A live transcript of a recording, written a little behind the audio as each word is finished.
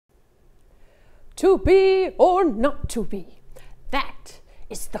To be or not to be? That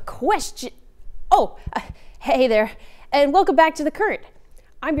is the question. Hey there, and welcome back to The Current.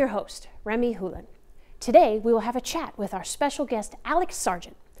 I'm your host, Remy Hulen. Today, we will have a chat with our special guest, Alex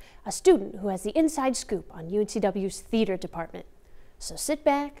Sargent, a student who has the inside scoop on UNCW's theater department. So sit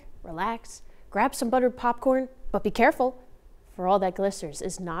back, relax, grab some buttered popcorn, but be careful, for all that glisters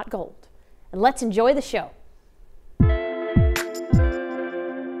is not gold. And let's enjoy the show.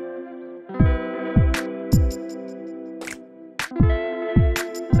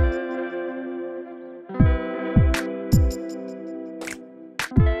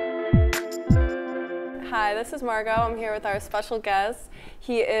 Hi, this is Margot. I'm here with our special guest.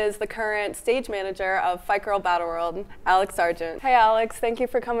 He is the current stage manager of Fight Girl Battle World, Alex Sargent. Hey Alex, thank you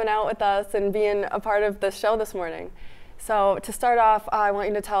for coming out with us and being a part of the show this morning. So to start off, I want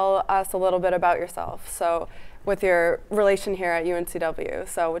you to tell us a little bit about yourself. So with your relation here at UNCW.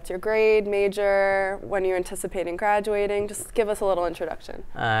 So what's your grade, major, when you're anticipating graduating? Just give us a little introduction.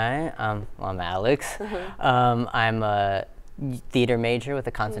 Hi, I'm Alex. I'm a theater major with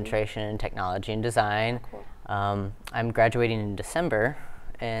a concentration in technology and design. Cool. I'm graduating in December,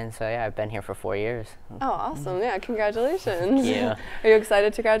 and so yeah, I've been here for 4 years. Oh, awesome! Yeah, congratulations. Yeah. Are you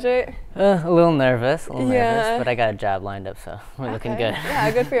excited to graduate? A little nervous, but I got a job lined up, so we're looking good.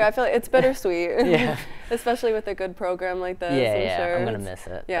 Yeah, good for you. I feel like it's bittersweet. Yeah. Especially with a good program like this. Yeah, I'm gonna miss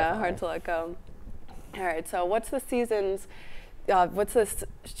it. Yeah, definitely. hard to let go. All right, so what's the season's? What's this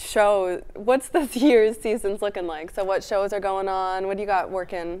year's seasons looking like? So what shows are going on? What do you got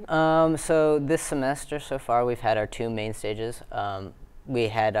working? So this semester so far we've had our 2 main stages. We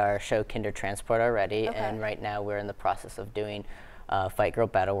had our show Kinder Transport already, and right now we're in the process of doing Fight Girl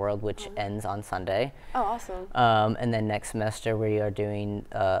Battle World, which ends on Sunday. Oh, awesome. And then next semester we are doing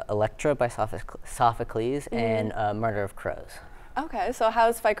Electra by Sophocles and Murder of Crows. Okay, so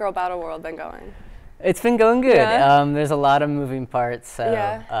how's Fight Girl Battle World been going? It's been going good. Yeah. There's a lot of moving parts, so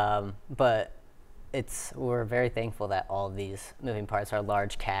Yeah. but we're very thankful that all of these moving parts, our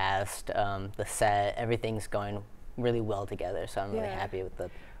large cast, the set, everything's going really well together. So I'm really happy with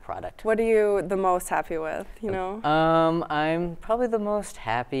the product. What are you the most happy with? You know? I'm probably the most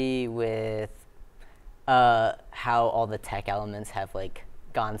happy with how all the tech elements have like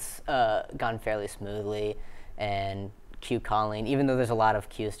gone fairly smoothly, and cue calling, even though there's a lot of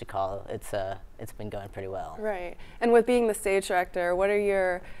cues to call, it's been going pretty well. Right. And with being the stage director, what are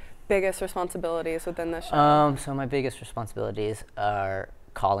your biggest responsibilities within the show? So my biggest responsibilities are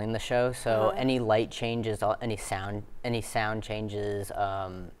calling the show. So any light changes, any sound changes,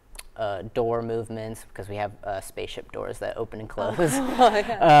 door movements, because we have spaceship doors that open and close.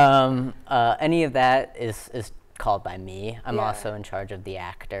 Any of that is called by me. I'm also in charge of the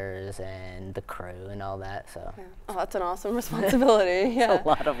actors and the crew and all that. So oh, that's an awesome responsibility. Yeah. It's a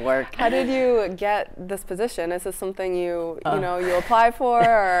lot of work. How did you get this position? Is this something you apply for, or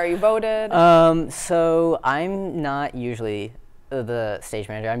are you voted? So I'm not usually the stage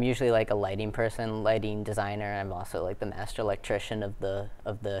manager. I'm usually like a lighting person, lighting designer. I'm also like the master electrician of the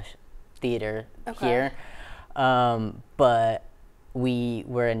theater here. But we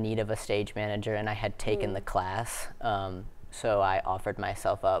were in need of a stage manager, and I had taken the class, so I offered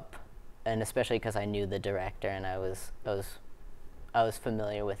myself up, and especially because I knew the director and I was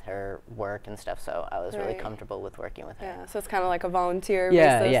familiar with her work and stuff, so I was really comfortable with working with her. Yeah, so it's kind of like a volunteer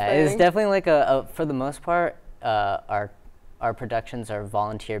basis thing. It's definitely like for the most part, our productions are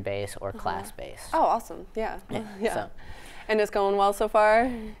volunteer based or class based. Oh, awesome! Yeah. So. And it's going well so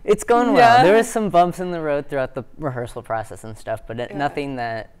far? It's going well. There was some bumps in the road throughout the rehearsal process and stuff, but nothing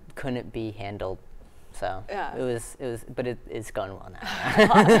that couldn't be handled. So it's going well now.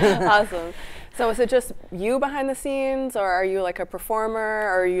 Awesome. So is it just you behind the scenes, or are you like a performer,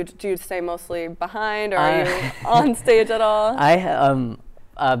 or do you stay mostly behind, or are you on stage at all?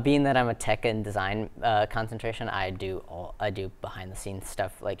 Being that I'm a tech and design concentration, I do behind the scenes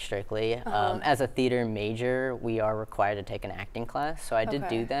stuff like strictly. As a theater major, we are required to take an acting class, so I did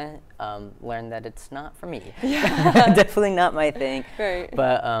do that. Learned that it's not for me. Yeah. Definitely not my thing. Right.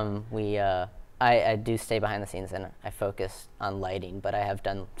 But I do stay behind the scenes, and I focus on lighting, but I have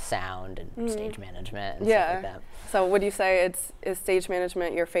done sound and stage management and stuff like that. So would you say is stage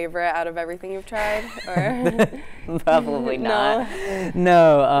management your favorite out of everything you've tried? Or? Probably not.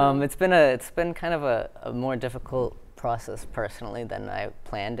 No, it's been kind of a more difficult process personally than I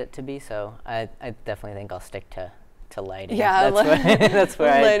planned it to be, so I definitely think I'll stick to lighting. Yeah, that's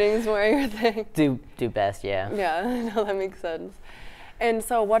where lighting's more your thing. Do best, yeah. Yeah, no, that makes sense. And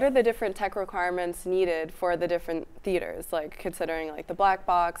so what are the different tech requirements needed for the different theaters, like considering like the black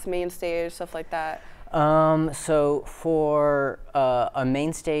box, main stage, stuff like that? So for a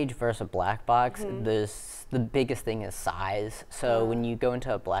main stage versus a black box, the biggest thing is size. So when you go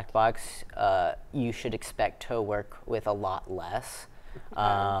into a black box, you should expect to work with a lot less.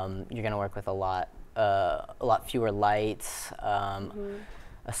 You're going to work with a lot fewer lights,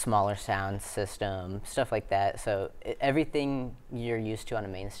 a smaller sound system, stuff like that. So everything you're used to on a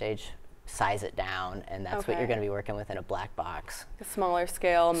main stage, size it down, and that's what you're going to be working with in a black box. A smaller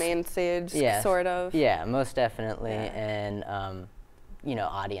scale main stage, sort of. Yeah, most definitely. And you know,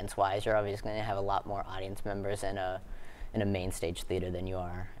 audience-wise, you're obviously going to have a lot more audience members in a main stage theater than you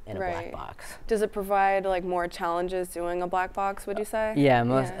are in a black box. Does it provide like more challenges doing a black box, would you say? Yeah,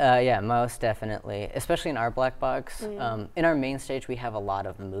 most definitely, especially in our black box. In our main stage we have a lot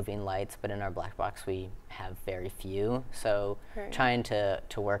of moving lights, but in our black box we have very few. So trying to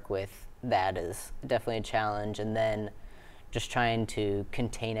work with that is definitely a challenge, and then just trying to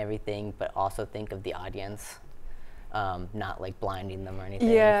contain everything but also think of the audience, not like blinding them or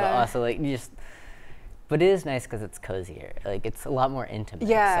anything, but also like but it is nice because it's cozier. Like, it's a lot more intimate.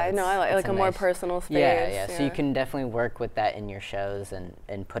 Yeah, so no, I like a more personal space. Yeah, so you can definitely work with that in your shows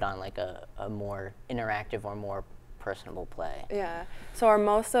and put on like a more interactive or more personable play. Yeah. So are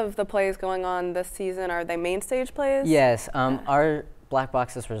most of the plays going on this season, are they main stage plays? Yes. Our black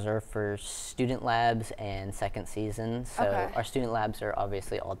box is reserved for student labs and second season. So our student labs are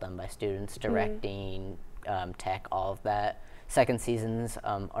obviously all done by students, directing, tech, all of that. Second seasons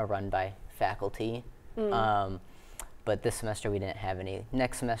are run by faculty. But this semester we didn't have any.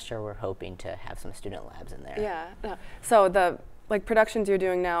 Next semester we're hoping to have some student labs in there. Yeah. No. So the like productions you're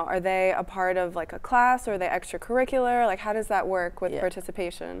doing now, are they a part of like a class, or are they extracurricular? Like, how does that work with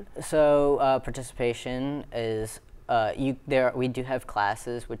participation? So participation is we do have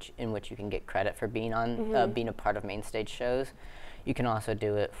classes in which you can get credit for being on being a part of main stage shows. You can also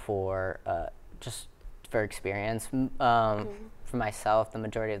do it for just for experience. For myself, the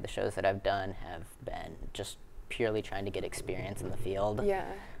majority of the shows that I've done have been just purely trying to get experience in the field. Yeah.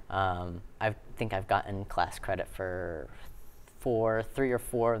 I think I've gotten class credit for 3 or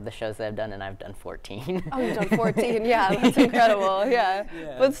 4 of the shows that I've done, and I've done 14. Oh, you've done 14? Yeah, that's incredible. Yeah.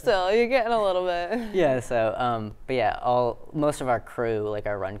 But still, you're getting a little bit. Yeah. So, but yeah, most of our crew, like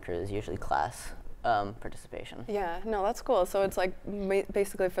our run crew, is usually class participation. Yeah. No, that's cool. So it's like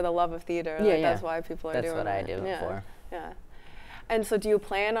basically for the love of theater. Yeah, like, that's why people are doing it. That's what I do it for. Yeah. And so do you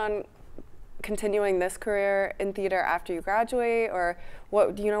plan on continuing this career in theater after you graduate, or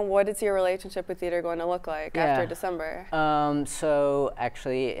what is your relationship with theater going to look like after December? So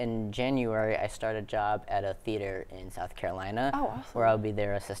actually in January I start a job at a theater in South Carolina. Oh, awesome. Where I'll be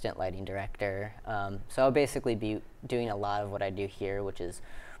their assistant lighting director. So I'll basically be doing a lot of what I do here, which is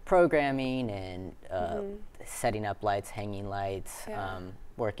programming and setting up lights, hanging lights,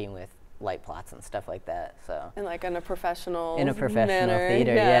 working with light plots and stuff like that. So and like in a professional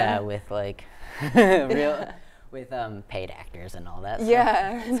theater, with like with paid actors and all that. So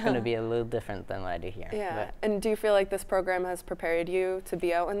it's going to be a little different than what I do here. Yeah. But and do you feel like this program has prepared you to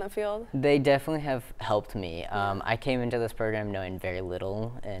be out in the field? They definitely have helped me. I came into this program knowing very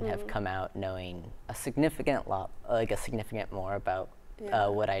little and have come out knowing a significant more about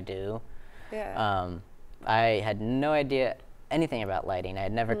what I do. Yeah. I had no idea anything about lighting. I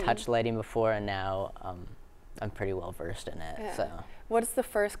had never touched lighting before, and now I'm pretty well versed in it. Yeah. So. What's the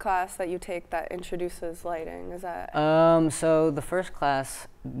first class that you take that introduces lighting? Is that? So the first class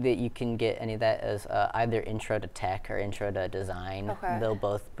that you can get any of that is either Intro to Tech or Intro to Design. Okay. They'll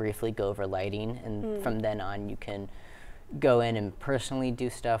both briefly go over lighting, and from then on you can go in and personally do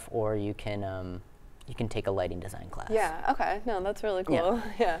stuff, or you can take a lighting design class. Yeah, okay. No, that's really cool.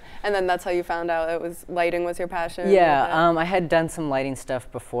 Yeah. And then that's how you found out lighting was your passion? Yeah, I had done some lighting stuff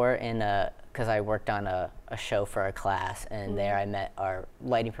before because I worked on a show for a class, and there I met our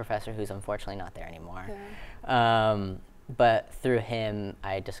lighting professor, who's unfortunately not there anymore. Yeah. But through him,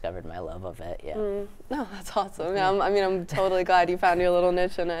 I discovered my love of it. Yeah. No, that's awesome. Yeah, I'm totally glad you found your little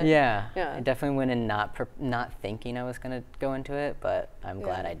niche in it. Yeah. I definitely went in not thinking I was gonna go into it, but I'm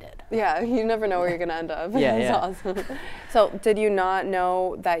glad I did. Yeah, you never know where you're gonna end up. Yeah, That's awesome. So, did you not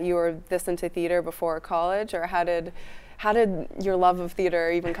know that you were this into theater before college, or how did your love of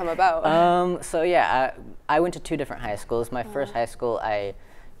theater even come about? So yeah, I went to 2 different high schools. My first high school, I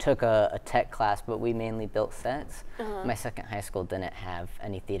took a tech class, but we mainly built sets. My second high school didn't have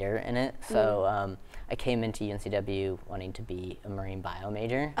any theater in it, so I came into UNCW wanting to be a marine bio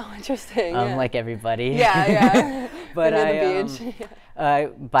major. Oh, interesting. Like everybody. Yeah. But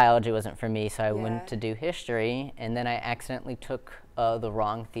biology wasn't for me, so I went to do history, and then I accidentally took the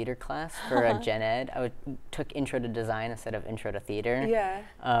wrong theater class for a gen ed. Took intro to design instead of intro to theater. Yeah.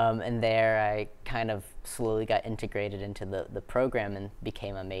 And there I kind of slowly got integrated into the program and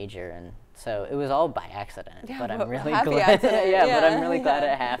became a major. And so it was all by accident, Yeah, but I'm really happy glad. accident. Yeah, but I'm really glad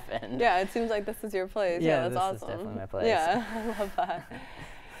it happened. Yeah, it seems like this is your place. Yeah, that's this awesome. is definitely my place. Yeah, I love that.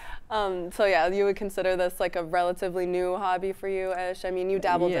 So yeah, you would consider this like a relatively new hobby for you-ish? I mean, you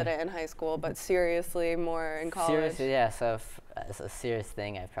dabbled in it in high school, but seriously more in college? Seriously, yeah. So as a serious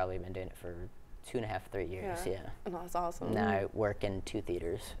thing, I've probably been doing it for 2.5, 3 years, yeah. Oh, that's awesome. Now I work in 2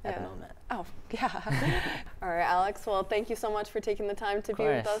 theaters at the moment. Oh, yeah. All right, Alex, well, thank you so much for taking the time to be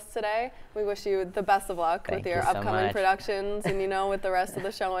with us today. We wish you the best of luck with your upcoming productions and, you know, with the rest of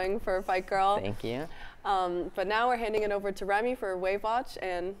the showing for Fight Girl. Thank you. But now we're handing it over to Remy for Wave Watch,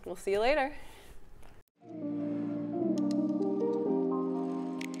 and we'll see you later.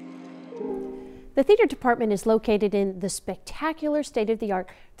 The theater department is located in the spectacular state-of-the-art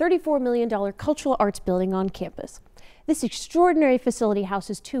 $34 million cultural arts building on campus. This extraordinary facility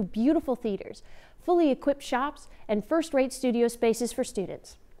houses 2 beautiful theaters, fully equipped shops, and first-rate studio spaces for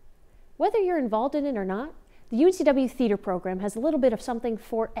students. Whether you're involved in it or not, the UNCW theater program has a little bit of something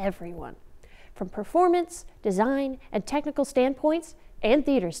for everyone. From performance, design, and technical standpoints, and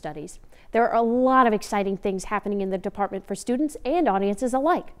theater studies, there are a lot of exciting things happening in the department for students and audiences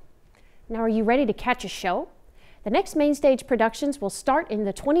alike. Now, are you ready to catch a show? The next main stage productions will start in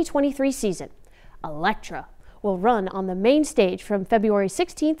the 2023 season. Elektra will run on the main stage from February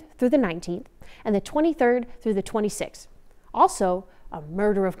 16th through the 19th and the 23rd through the 26th. Also, A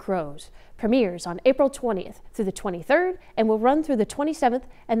Murder of Crows premieres on April 20th through the 23rd and will run through the 27th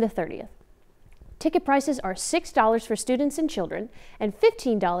and the 30th. Ticket prices are $6 for students and children and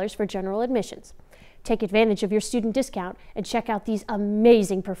 $15 for general admissions. Take advantage of your student discount and check out these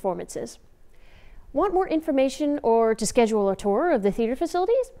amazing performances. Want more information or to schedule a tour of the theater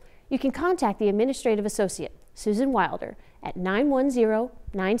facilities? You can contact the administrative associate, Susan Wilder, at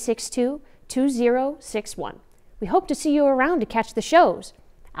 910-962-2061. We hope to see you around to catch the shows.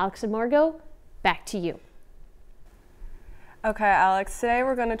 Alex and Margot, back to you. Okay, Alex, today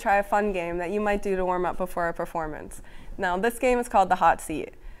we're going to try a fun game that you might do to warm up before a performance. Now, this game is called the hot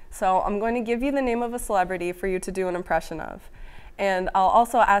seat. So I'm going to give you the name of a celebrity for you to do an impression of. And I'll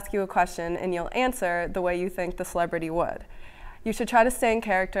also ask you a question and you'll answer the way you think the celebrity would. You should try to stay in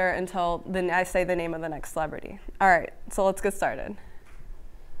character until I say the name of the next celebrity. All right, so let's get started.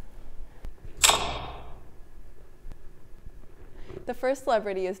 The first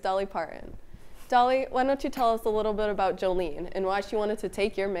celebrity is Dolly Parton. Dolly, why don't you tell us a little bit about Jolene and why she wanted to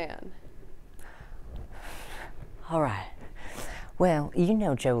take your man? All right. Well, you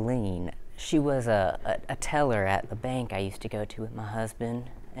know Jolene. She was a teller at the bank I used to go to with my husband.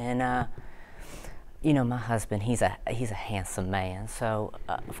 And, you know, my husband, he's a handsome man. So,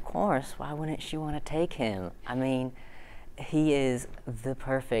 of course, why wouldn't she want to take him? I mean, he is the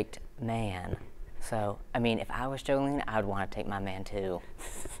perfect man. So, I mean, if I was Jolene, I would want to take my man too.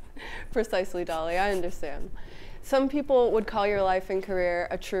 Precisely, Dolly, I understand. Some people would call your life and career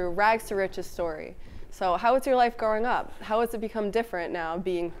a true rags to riches story. So how was your life growing up? How has it become different now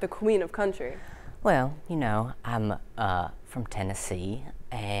being the queen of country? Well, you know, I'm from Tennessee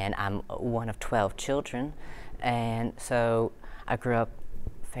and I'm one of 12 children. And so I grew up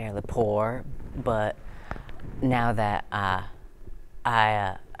fairly poor, but now that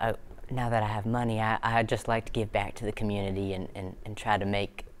now that I have money, I just like to give back to the community and try to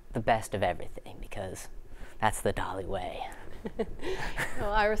make the best of everything because that's the Dolly way.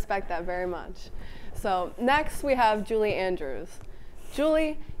 Well, I respect that very much. So next we have Julie Andrews.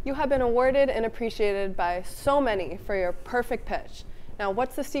 Julie, you have been awarded and appreciated by so many for your perfect pitch. Now,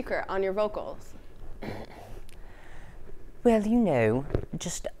 what's the secret on your vocals? Well, you know,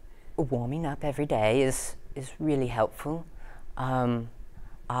 just warming up every day is really helpful.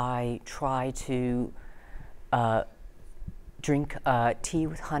 I try to drink tea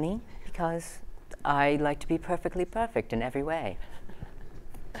with honey because I like to be perfectly perfect in every way.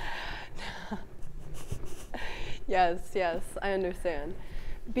 Yes, yes, I understand.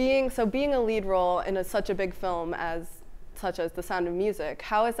 Being a lead role in such a big film such as The Sound of Music,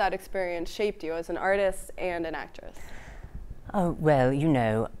 how has that experience shaped you as an artist and an actress? Oh, well, you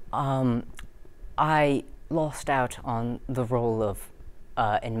know, I lost out on the role of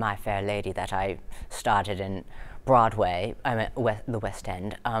in My Fair Lady that I started in Broadway, the West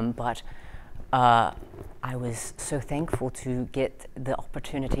End, but I was so thankful to get the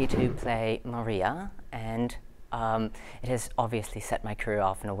opportunity to play Maria, and it has obviously set my career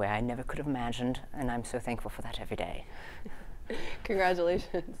off in a way I never could have imagined, and I'm so thankful for that every day.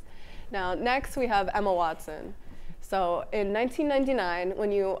 Congratulations. Now, next we have Emma Watson. So in 1999,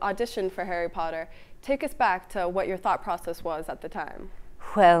 when you auditioned for Harry Potter, take us back to what your thought process was at the time.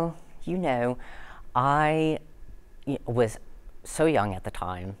 Well, you know, I was so young at the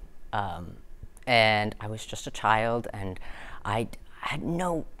time, and I was just a child, and I had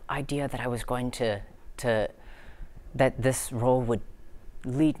no idea that I was going to that this role would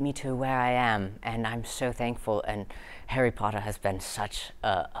lead me to where I am, and I'm so thankful. And Harry Potter has been such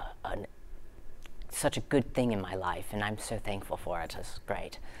a good thing in my life, and I'm so thankful for it. It's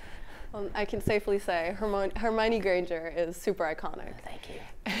great. I can safely say Hermione Granger is super iconic. Thank you.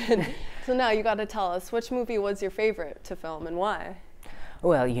 And so now you got to tell us, which movie was your favorite to film and why?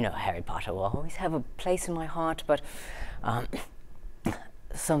 Well, you know, Harry Potter will always have a place in my heart, but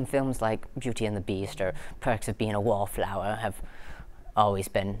some films like Beauty and the Beast or Perks of Being a Wallflower have always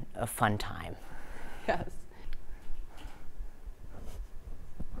been a fun time. Yes.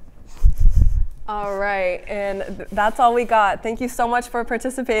 All right, and that's all we got. Thank you so much for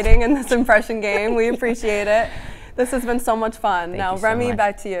participating in this impression game. We appreciate it. This has been so much fun. Now, Remy,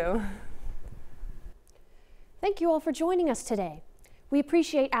 back to you. Thank you all for joining us today. We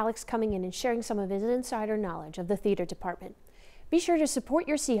appreciate Alex coming in and sharing some of his insider knowledge of the theater department. Be sure to support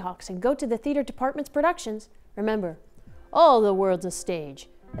your Seahawks and go to the theater department's productions. Remember, all the world's a stage,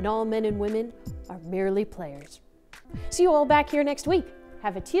 and all men and women are merely players. See you all back here next week.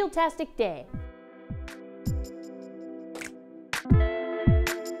 Have a teal-tastic day.